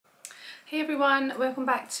Hey everyone, welcome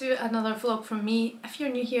back to another vlog from me. If you're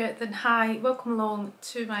new here, then hi, welcome along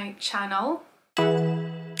to my channel.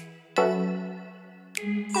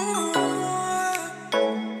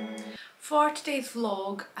 For today's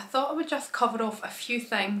vlog, I thought I would just cover off a few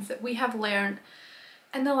things that we have learned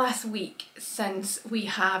in the last week since we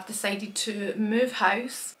have decided to move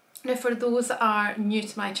house. Now for those that are new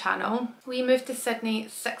to my channel, we moved to Sydney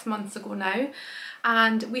 6 months ago now,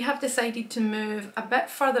 and we have decided to move a bit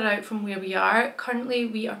further out from where we are. Currently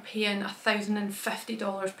we are paying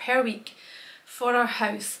 $1,050 per week for our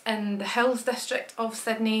house in the Hills district of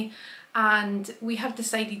Sydney, and we have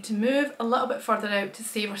decided to move a little bit further out to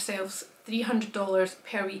save ourselves $300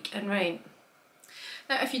 per week in rent.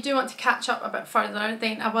 Now if you do want to catch up a bit further,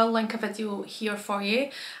 then I will link a video here for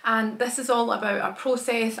you, and this is all about our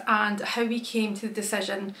process and how we came to the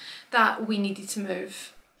decision that we needed to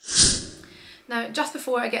move. Now just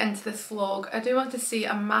before I get into this vlog, I do want to say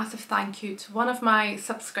a massive thank you to one of my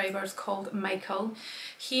subscribers called Michael.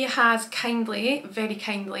 He has kindly, very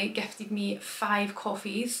kindly gifted me 5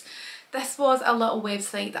 coffees. This was a little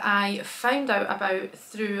website that I found out about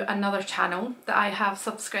through another channel that I have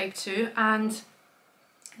subscribed to, and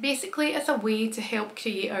basically it's a way to help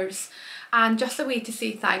creators and just a way to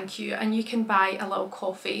say thank you, and you can buy a little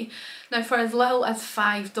coffee. Now for as little as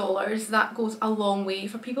 $5, that goes a long way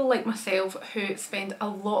for people like myself who spend a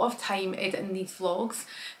lot of time editing these vlogs.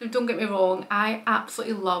 Now don't get me wrong, I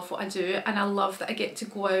absolutely love what I do, and I love that I get to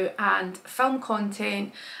go out and film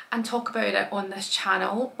content and talk about it on this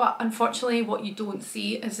channel, but unfortunately what you don't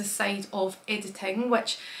see is the side of editing,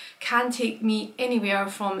 which can take me anywhere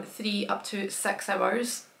from 3 up to 6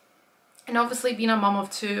 hours. And obviously being a mum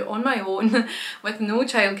of 2 on my own with no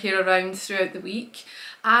childcare around throughout the week,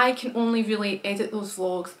 I can only really edit those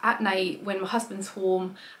vlogs at night when my husband's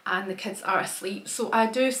home and the kids are asleep. So I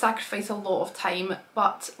do sacrifice a lot of time,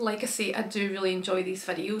 but like I say, I do really enjoy these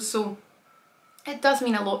videos. So it does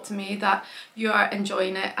mean a lot to me that you are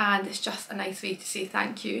enjoying it, and it's just a nice way to say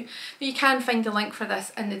thank you. You can find the link for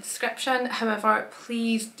this in the description. However,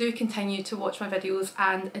 please do continue to watch my videos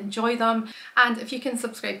and enjoy them, and if you can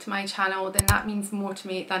subscribe to my channel, then that means more to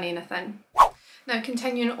me than anything. Now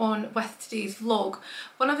continuing on with today's vlog,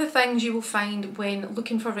 one of the things you will find when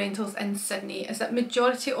looking for rentals in Sydney is that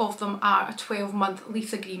majority of them are a 12-month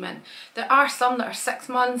lease agreement. There are some that are 6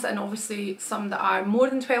 months and obviously some that are more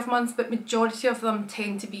than 12 months, but majority of them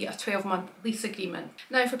tend to be a 12-month lease agreement.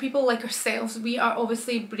 Now for people like ourselves, we are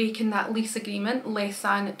obviously breaking that lease agreement less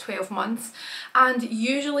than 12 months, and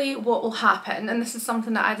usually what will happen, and this is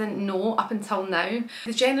something that I didn't know up until now,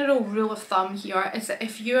 the general rule of thumb here is that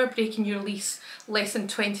if you're breaking your lease less than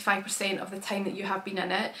 25% of the time that you have been in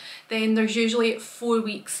it, then there's usually 4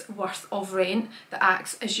 weeks worth of rent that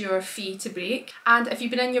acts as your fee to break. And if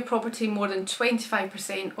you've been in your property more than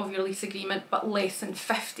 25% of your lease agreement but less than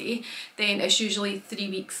 50, then it's usually 3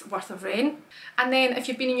 weeks worth of rent. And then if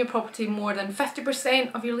you've been in your property more than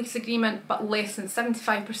 50% of your lease agreement but less than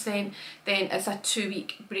 75%, then it's a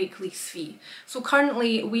 2-week break lease fee. So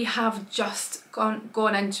currently we have just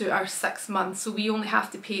gone into our 6 months, so we only have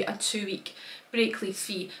to pay a 2-week break lease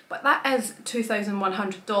fee, but that is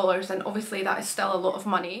 $2,100, and obviously that is still a lot of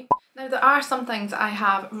money. Now there are some things I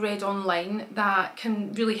have read online that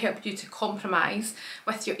can really help you to compromise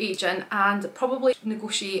with your agent and probably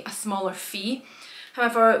negotiate a smaller fee.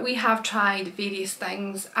 However, we have tried various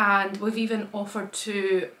things, and we've even offered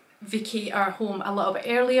to vacate our home a little bit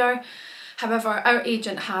earlier. However, our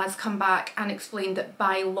agent has come back and explained that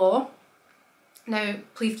by law, now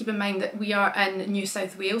please keep in mind that we are in New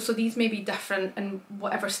South Wales, so these may be different in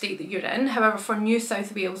whatever state that you're in. However, for New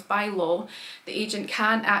South Wales, by law, the agent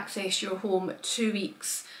can access your home 2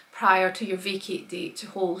 weeks prior to your vacate date to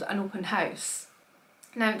hold an open house.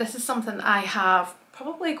 Now this is something I have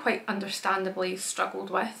probably quite understandably struggled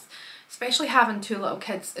with, especially having 2 little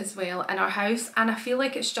kids as well in our house, and I feel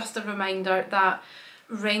like it's just a reminder that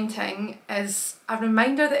renting is a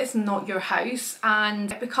reminder that it's not your house,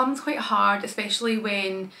 and it becomes quite hard, especially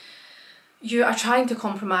when you are trying to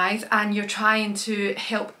compromise and you're trying to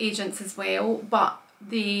help agents as well, but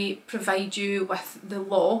they provide you with the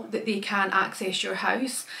law that they can access your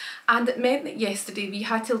house. And it meant that yesterday we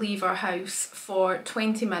had to leave our house for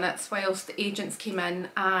 20 minutes whilst the agents came in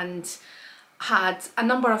and had a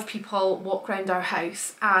number of people walk around our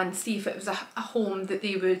house and see if it was a home that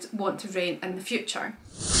they would want to rent in the future.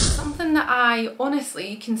 Something that I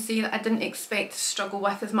honestly can say that I didn't expect to struggle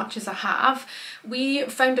with as much as I have. We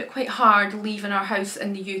found it quite hard leaving our house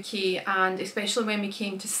in the UK, and especially when we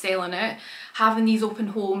came to selling it, having these open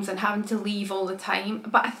homes and having to leave all the time,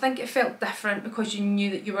 but I think it felt different because you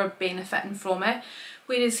knew that you were benefiting from it.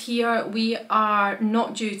 whereas here we are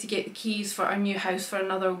not due to get the keys for our new house for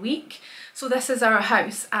another week. So this is our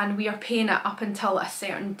house and we are paying it up until a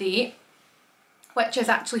certain date, which is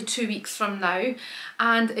actually 2 weeks from now,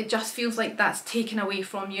 and it just feels like that's taken away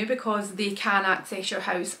from you because they can access your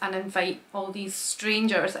house and invite all these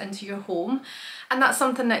strangers into your home. And that's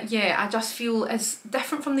something that, yeah, I just feel is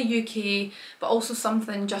different from the UK, but also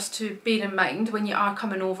something just to bear in mind when you are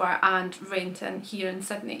coming over and renting here in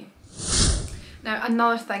Sydney. Now,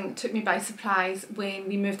 another thing that took me by surprise when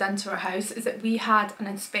we moved into our house is that we had an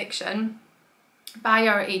inspection by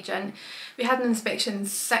our agent. We had an inspection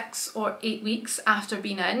 6 or 8 weeks after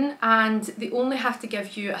being in, and they only have to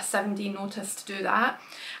give you a 7-day notice to do that.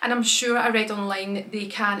 And I'm sure I read online that they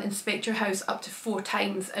can inspect your house up to 4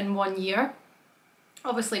 times in 1 year,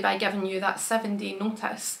 obviously by giving you that 7-day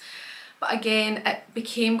notice. But again, it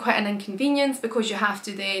became quite an inconvenience because you have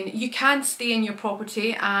to then, you can stay in your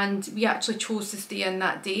property, and we actually chose to stay in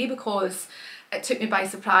that day because it took me by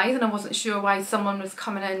surprise and I wasn't sure why someone was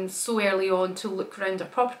coming in so early on to look around our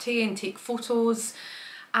property and take photos.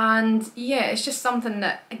 And yeah, it's just something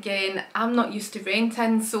that, again, I'm not used to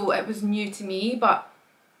renting, so it was new to me, but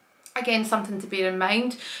again, something to bear in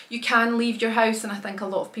mind. You can leave your house, and I think a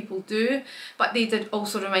lot of people do, but they did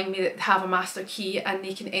also remind me that they have a master key and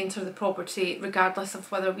they can enter the property regardless of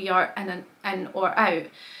whether we are in or out.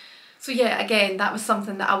 So yeah, again, that was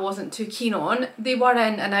something that I wasn't too keen on. They were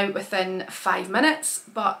in and out within 5 minutes,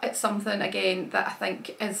 but it's something, again, that I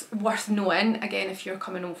think is worth knowing, again, if you're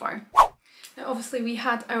coming over. Now, obviously we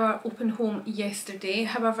had our open home yesterday,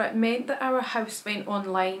 however it meant that our house went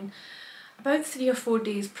online about 3 or 4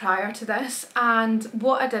 days prior to this, and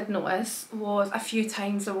what I did notice was a few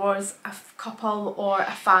times there was a couple or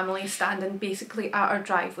a family standing basically at our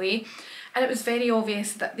driveway, and it was very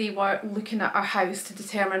obvious that they were looking at our house to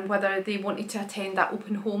determine whether they wanted to attend that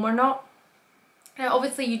open home or not. Now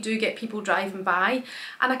obviously you do get people driving by,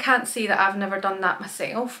 and I can't say that I've never done that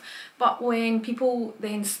myself, but when people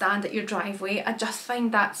then stand at your driveway, I just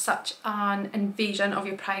find that such an invasion of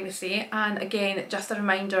your privacy, and again, just a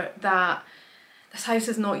reminder that this house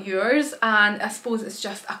is not yours, and I suppose it's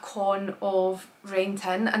just a con of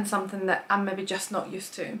renting and something that I'm maybe just not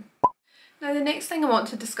used to. Now, the next thing I want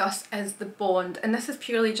to discuss is the bond, and this is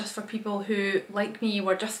purely just for people who, like me,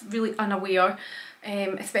 were just really unaware,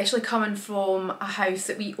 especially coming from a house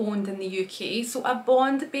that we owned in the UK. So a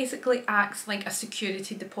bond basically acts like a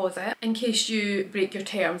security deposit in case you break your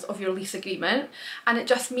terms of your lease agreement, and it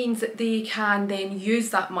just means that they can then use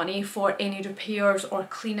that money for any repairs or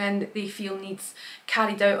cleaning that they feel needs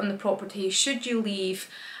carried out on the property should you leave,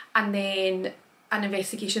 and then an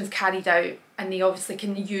investigation is carried out, and they obviously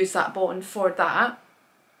can use that bond for that.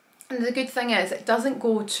 And the good thing is it doesn't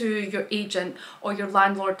go to your agent or your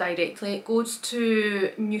landlord directly, it goes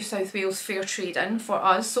to New South Wales Fair Trading for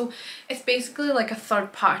us. So it's basically like a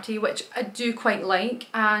third party, which I do quite like,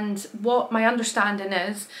 and what my understanding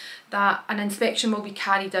is that an inspection will be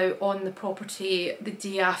carried out on the property the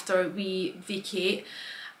day after we vacate.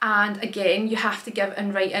 And again, you have to give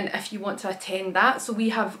in writing if you want to attend that. So we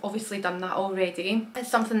have obviously done that already. It's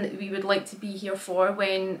something that we would like to be here for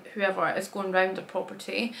when whoever is going round the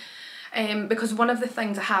property. Because one of the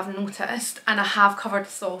things I have noticed, and I have covered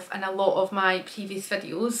this off in a lot of my previous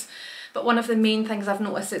videos, but one of the main things I've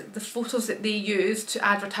noticed is the photos that they use to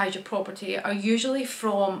advertise your property are usually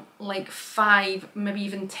from like 5, maybe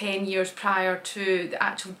even 10 years prior to the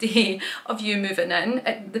actual day of you moving in.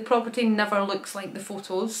 The property never looks like the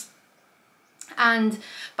photos. And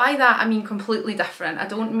by that I mean completely different. I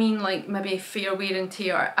don't mean like maybe fair wear and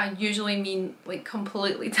tear, I usually mean like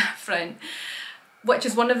completely different. Which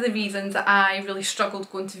is one of the reasons that I really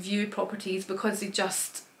struggled going to view properties, because it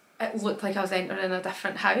looked like I was entering a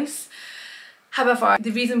different house. However,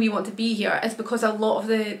 the reason we want to be here is because a lot of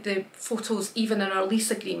the photos, even in our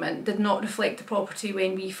lease agreement, did not reflect the property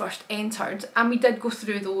when we first entered, and we did go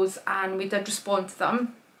through those and we did respond to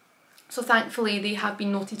them. So thankfully they have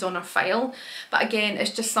been noted on our file, but again,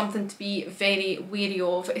 it's just something to be very wary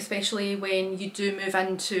of, especially when you do move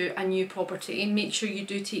into a new property. Make sure you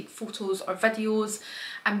do take photos or videos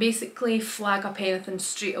and basically flag up anything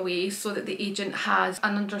straight away so that the agent has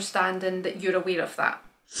an understanding that you're aware of that.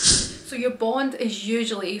 So your bond is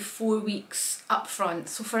usually 4 weeks up front.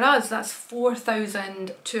 So for us, that's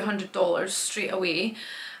 $4,200 straight away.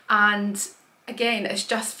 And again, it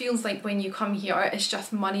just feels like when you come here, it's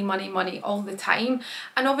just money, money, money all the time.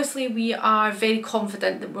 And obviously we are very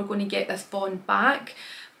confident that we're going to get this bond back.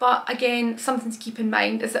 But again, something to keep in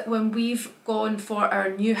mind is that when we've gone for our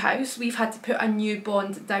new house, we've had to put a new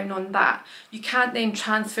bond down on that. You can't then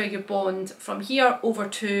transfer your bond from here over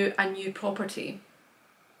to a new property.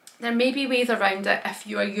 There may be ways around it if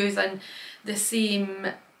you are using the same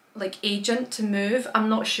agent to move. I'm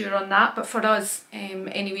not sure on that, but for us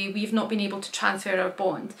anyway, we've not been able to transfer our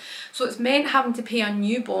bond. So it's meant having to pay a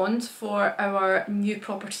new bond for our new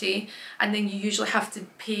property, and then you usually have to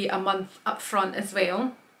pay a month up front as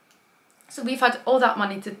well. So we've had all that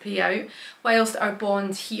money to pay out, whilst our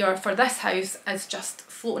bond here for this house is just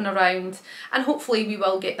floating around, and hopefully we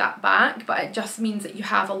will get that back, but it just means that you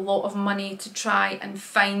have a lot of money to try and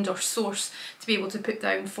find or source to be able to put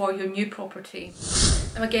down for your new property.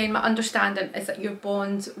 Now again, my understanding is that your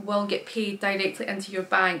bond will get paid directly into your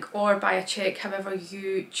bank or by a cheque, however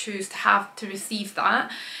you choose to have to receive that,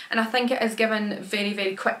 and I think it is given very,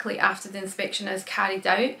 very quickly after the inspection is carried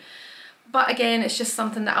out. But again, it's just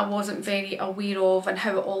something that I wasn't very aware of and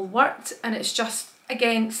how it all worked, and it's just,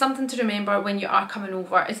 again, something to remember when you are coming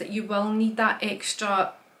over is that you will need that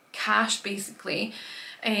extra cash basically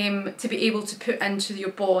to be able to put into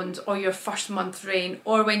your bond or your first month rent,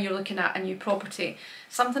 or when you're looking at a new property.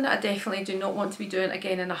 Something that I definitely do not want to be doing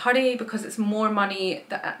again in a hurry, because it's more money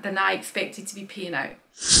than I expected to be paying out.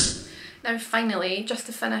 Now finally, just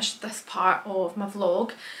to finish this part of my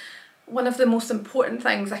vlog, one of the most important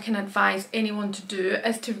things I can advise anyone to do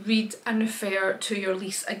is to read and refer to your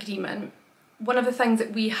lease agreement. One of the things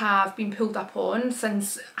that we have been pulled up on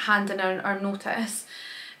since handing in our notice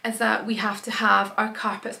is that we have to have our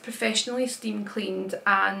carpets professionally steam cleaned,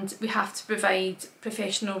 and we have to provide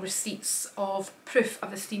professional receipts of proof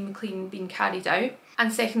of a steam clean being carried out.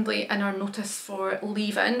 And secondly, in our notice for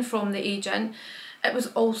leaving from the agent, it was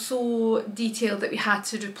also detailed that we had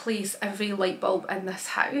to replace every light bulb in this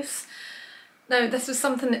house. Now this was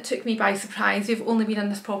something that took me by surprise. We've only been in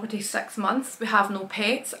this property 6 months, we have no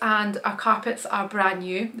pets, and our carpets are brand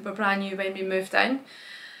new. They were brand new when we moved in.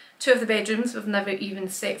 2 of the bedrooms we've never even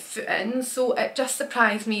set foot in, so it just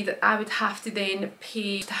surprised me that I would have to then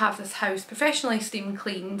pay to have this house professionally steam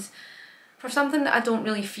cleaned for something that I don't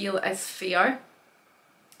really feel is fair.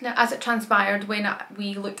 Now, as it transpired, when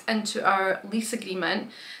we looked into our lease agreement,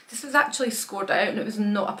 this was actually scored out and it was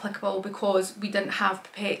not applicable because we didn't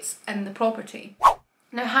have pets in the property.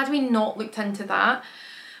 Now, had we not looked into that,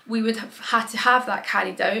 we would have had to have that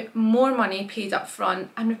carried out, more money paid up front,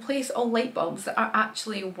 and replace all light bulbs that are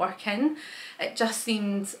actually working. It just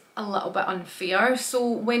seemed a little bit unfair. So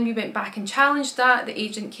when we went back and challenged that, the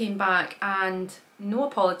agent came back, and no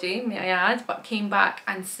apology, may I add, but came back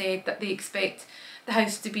and said that they expect the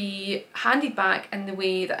house to be handed back in the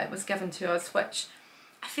way that it was given to us, which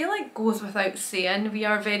I feel like goes without saying. We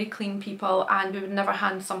are very clean people, and we would never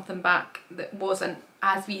hand something back that wasn't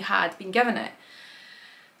as we had been given it.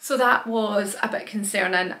 So that was a bit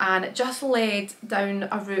concerning, and it just led down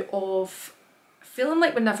a route of feeling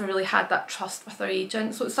like we never really had that trust with our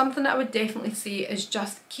agent. So it's something that I would definitely say is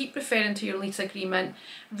just keep referring to your lease agreement,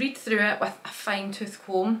 read through it with a fine tooth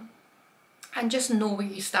comb, and just know where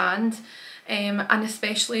you stand. And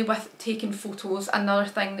especially with taking photos. Another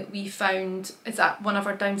thing that we found is that one of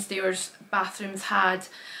our downstairs bathrooms had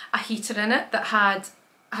a heater in it that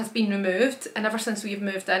has been removed, and ever since we've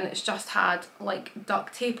moved in it's just had like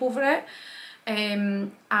duct tape over it.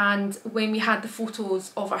 And when we had the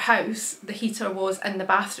photos of our house, the heater was in the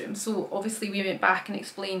bathroom, so obviously we went back and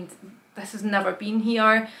explained this has never been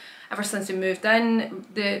here. Ever since we moved in,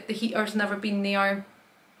 the heater's never been there,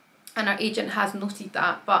 and our agent has noted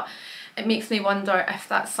that. But it makes me wonder if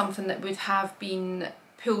that's something that would have been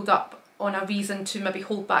pulled up on a reason to maybe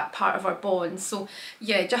hold back part of our bond. So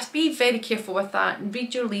yeah, just be very careful with that,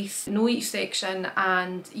 read your lease, know each section,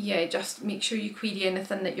 and yeah, just make sure you query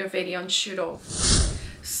anything that you're very unsure of.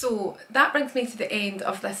 So that brings me to the end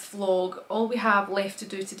of this vlog. All we have left to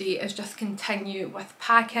do today is just continue with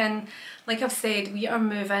packing. Like I've said, we are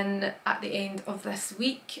moving at the end of this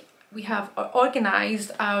week. We have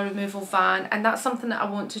organised our removal van, and that's something that I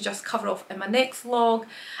want to just cover off in my next vlog.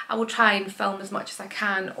 I will try and film as much as I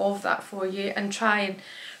can of that for you, and try and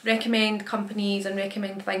recommend companies and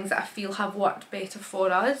recommend things that I feel have worked better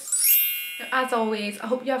for us. Now, as always, I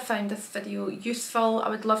hope you have found this video useful. I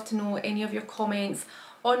would love to know any of your comments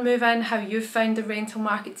on moving, how you've found the rental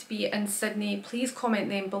market to be in Sydney. Please comment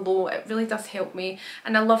them below, it really does help me,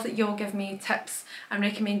 and I love that you all give me tips and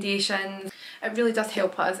recommendations. It really does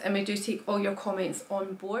help us, and we do take all your comments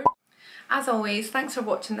on board. As always, thanks for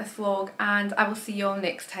watching this vlog, and I will see you all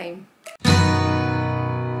next time.